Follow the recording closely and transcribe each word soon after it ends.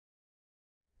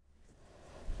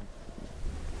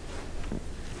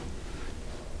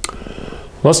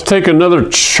Let's take another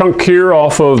chunk here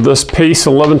off of this PACE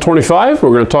 1125.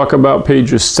 We're going to talk about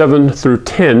pages 7 through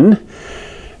 10.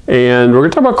 And we're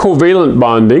going to talk about covalent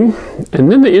bonding.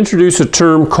 And then they introduce a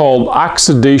term called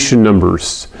oxidation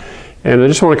numbers. And I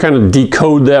just want to kind of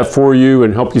decode that for you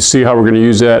and help you see how we're going to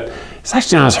use that. It's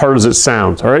actually not as hard as it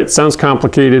sounds, all right? It sounds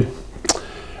complicated.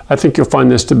 I think you'll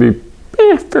find this to be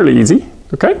fairly easy,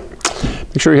 okay?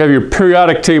 Make sure you have your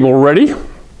periodic table ready.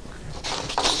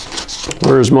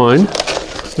 Where's mine?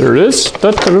 There it is.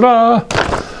 Da-da-da-da. All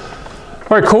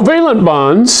right, covalent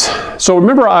bonds. So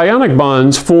remember, ionic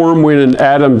bonds form when an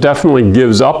atom definitely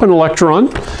gives up an electron,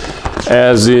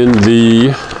 as in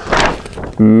the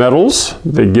metals,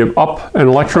 they give up an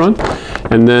electron.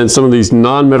 And then some of these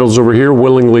non-metals over here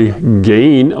willingly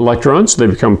gain electrons. They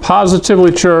become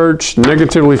positively charged,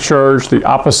 negatively charged. The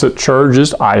opposite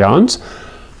charges, ions,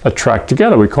 attract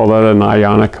together. We call that an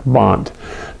ionic bond.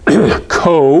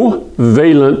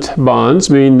 Covalent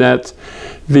bonds mean that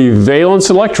the valence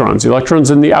electrons, the electrons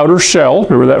in the outer shell,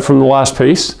 remember that from the last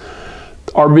piece,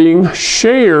 are being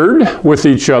shared with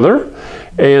each other,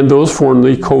 and those form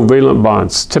the covalent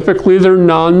bonds. Typically, they're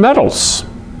non-metals,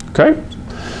 okay?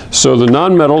 So the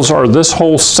non-metals are this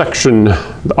whole section,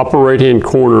 the upper right-hand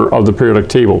corner of the periodic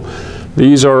table.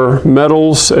 These are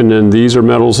metals, and then these are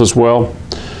metals as well.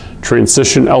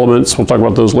 Transition elements, we'll talk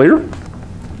about those later.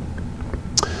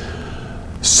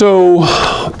 So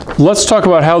let's talk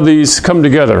about how these come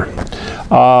together.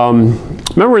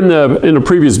 Remember in the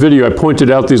previous video I pointed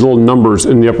out these little numbers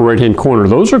in the upper right hand corner.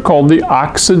 Those are called the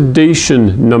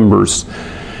oxidation numbers.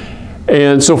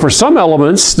 And so for some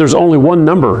elements there's only one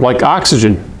number, like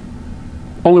oxygen.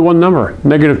 Only one number,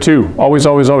 -2. Always,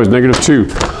 always, always, -2.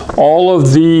 All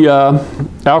of the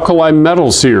alkali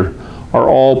metals here are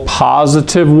all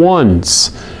positive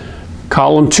ones.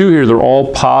 Column 2 here, they're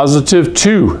all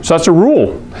 +2. So that's a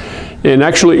rule. And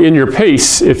actually in your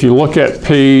PACE, if you look at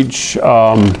page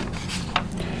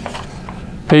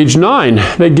 9,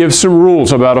 they give some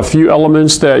rules about a few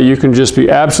elements that you can just be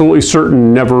absolutely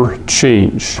certain never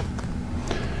change.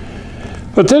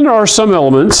 But then there are some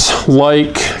elements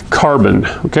like carbon,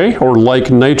 okay, or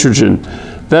like nitrogen,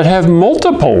 that have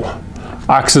multiple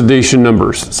oxidation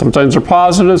numbers. Sometimes they're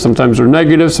positive, sometimes they're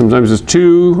negative, sometimes it's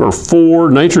 2 or 4.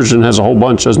 Nitrogen has a whole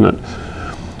bunch, doesn't it?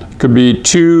 It could be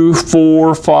 2,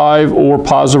 4, 5, or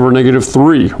positive or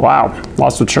 -3. Wow,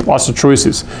 lots of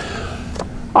choices.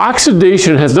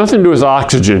 Oxidation has nothing to do with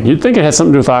oxygen. You'd think it has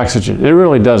something to do with oxygen. It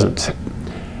really doesn't.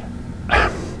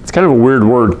 It's kind of a weird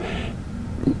word.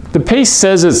 The PACE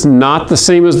says it's not the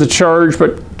same as the charge,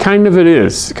 but kind of it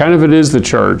is. Kind of it is the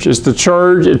charge. It's the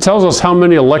charge. It tells us how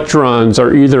many electrons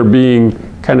are either being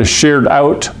kind of shared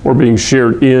out or being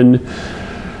shared in.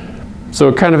 So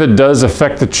it does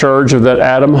affect the charge of that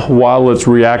atom while it's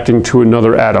reacting to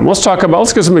another atom. Let's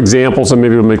get some examples and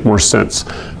maybe it'll make more sense.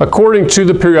 According to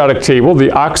the periodic table,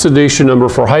 the oxidation number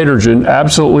for hydrogen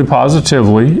absolutely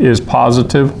positively is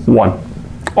 +1.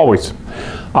 Always.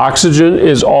 Oxygen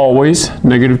is always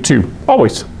 -2,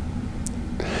 always.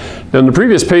 Now in the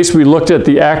previous PACE we looked at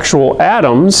the actual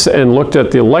atoms and looked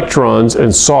at the electrons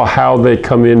and saw how they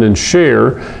come in and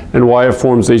share and why it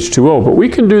forms H2O. But we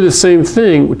can do the same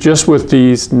thing just with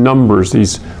these numbers,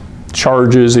 these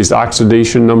charges, these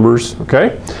oxidation numbers,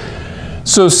 okay?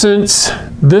 So since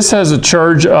this has a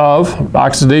charge of,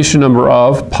 oxidation number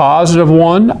of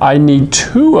 +1, I need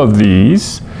 2 of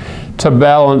these to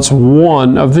balance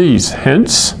 1 of these,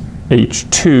 hence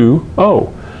H2O.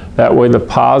 That way the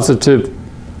positive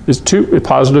is 2,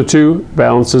 +2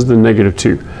 balances the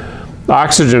 -2.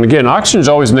 Oxygen, again, oxygen is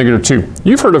always -2.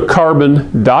 You've heard of carbon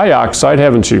dioxide,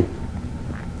 haven't you?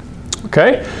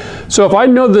 Okay, so if I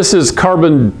know this is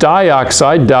carbon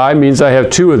dioxide, di means I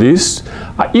have 2 of these.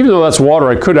 Even though that's water,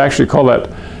 I could actually call that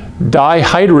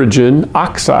dihydrogen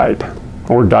oxide,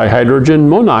 or dihydrogen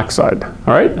monoxide,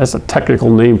 all right? That's a technical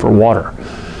name for water.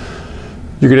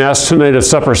 You can ask tonight at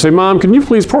supper, say, Mom, can you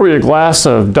please pour me a glass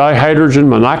of dihydrogen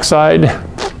monoxide?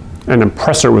 And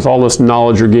impress her with all this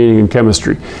knowledge you're gaining in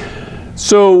chemistry.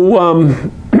 So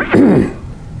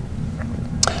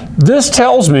this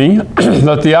tells me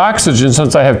that the oxygen,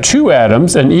 since I have 2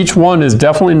 atoms and each one is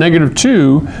definitely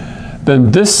 -2,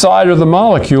 then this side of the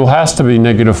molecule has to be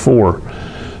 -4.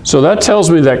 So that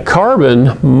tells me that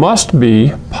carbon must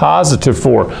be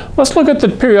 +4. Let's look at the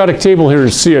periodic table here to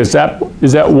see, is that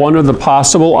one of the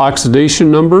possible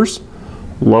oxidation numbers?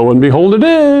 Lo and behold, it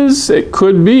is. It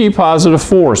could be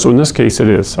 +4, so in this case it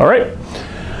is. All right.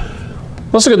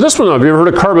 Let's look at this one. Have you ever heard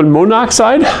of carbon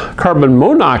monoxide? Carbon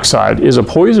monoxide is a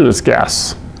poisonous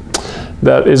gas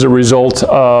that is a result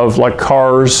of like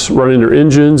cars running their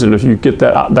engines, and if you get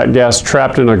that gas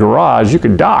trapped in a garage, you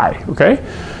could die, okay?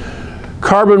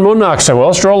 Carbon monoxide. Well,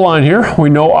 let's draw a line here. We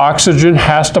know oxygen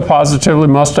has to positively,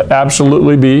 must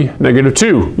absolutely be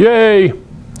 -2. Yay!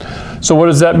 So what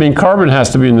does that mean carbon has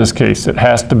to be in this case? It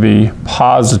has to be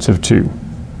 +2.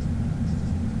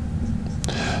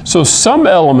 So some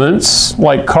elements,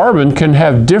 like carbon, can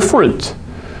have different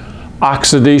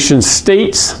oxidation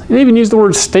states. They even use the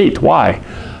word state. Why?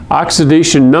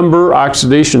 Oxidation number,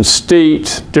 oxidation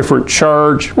state, different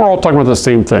charge. We're all talking about the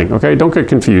same thing, okay? Don't get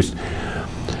confused.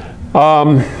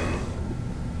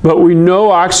 But we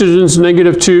know oxygen's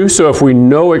 -2, so if we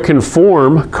know it can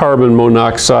form carbon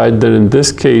monoxide, then in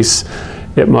this case,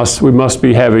 we must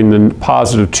be having the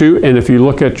 +2. And if you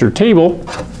look at your table,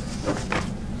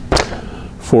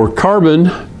 for carbon,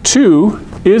 2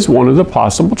 is one of the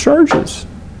possible charges,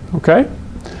 okay?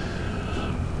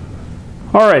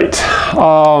 All right,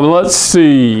 let's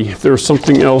see if there's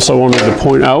something else I wanted to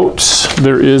point out.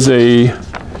 There is a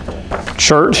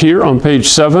chart here on page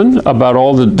 7 about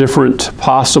all the different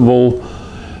possible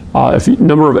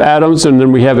number of atoms, and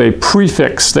then we have a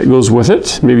prefix that goes with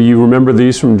it. Maybe you remember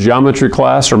these from geometry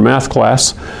class or math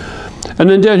class. And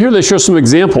then down here they show some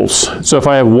examples. So if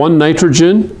I have 1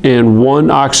 nitrogen and 1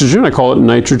 oxygen, I call it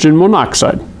nitrogen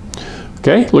monoxide.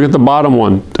 Okay, look at the bottom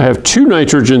one. I have 2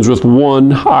 nitrogens with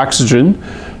 1 oxygen,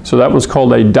 so that one's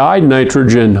called a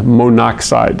dinitrogen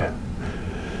monoxide.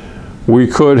 We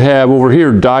could have over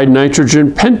here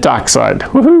dinitrogen pentoxide.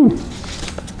 Woohoo!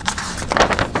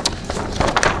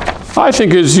 I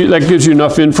think that gives you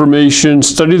enough information.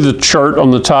 Study the chart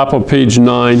on the top of page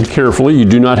 9 carefully. You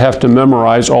do not have to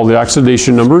memorize all the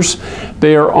oxidation numbers.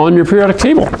 They are on your periodic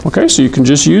table, okay? So you can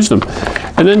just use them.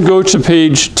 And then go to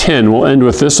page 10. We'll end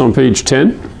with this on page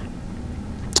 10.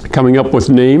 Coming up with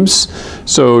names.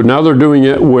 So now they're doing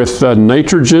it with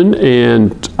nitrogen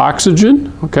and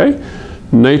oxygen, okay?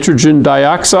 Nitrogen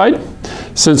dioxide.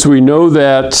 Since we know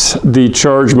that the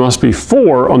charge must be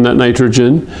 4 on that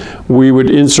nitrogen, we would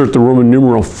insert the Roman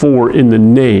numeral 4 in the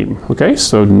name. Okay,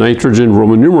 so nitrogen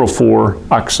Roman numeral 4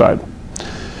 oxide.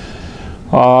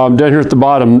 Down here at the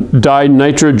bottom,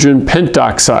 dinitrogen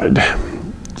pentoxide.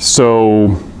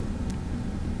 So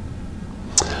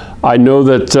I know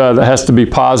that that has to be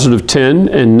 +10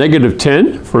 and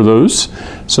 -10 for those.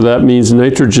 So that means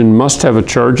nitrogen must have a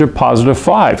charge of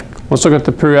 +5. Let's look at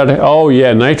the periodic. Oh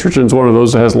yeah, nitrogen is one of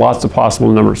those that has lots of possible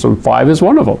numbers. So 5 is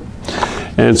one of them.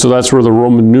 And so that's where the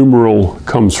Roman numeral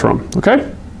comes from, okay?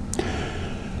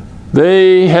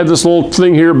 They have this little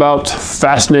thing here about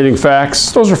fascinating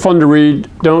facts. Those are fun to read.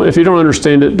 If you don't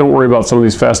understand it, don't worry about some of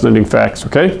these fascinating facts,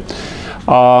 okay?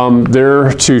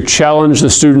 They're to challenge the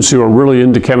students who are really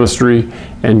into chemistry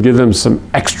and give them some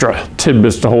extra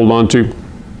tidbits to hold on to.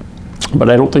 But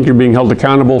I don't think you're being held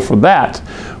accountable for that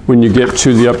when you get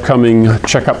to the upcoming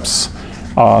checkups,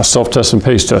 self-test and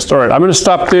pace test. All right, I'm going to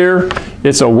stop there.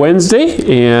 It's a Wednesday,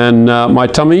 and my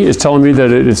tummy is telling me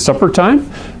that it is supper time.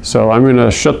 So I'm going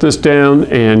to shut this down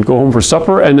and go home for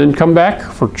supper and then come back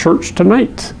for church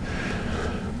tonight.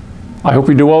 I hope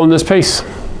you do well in this pace.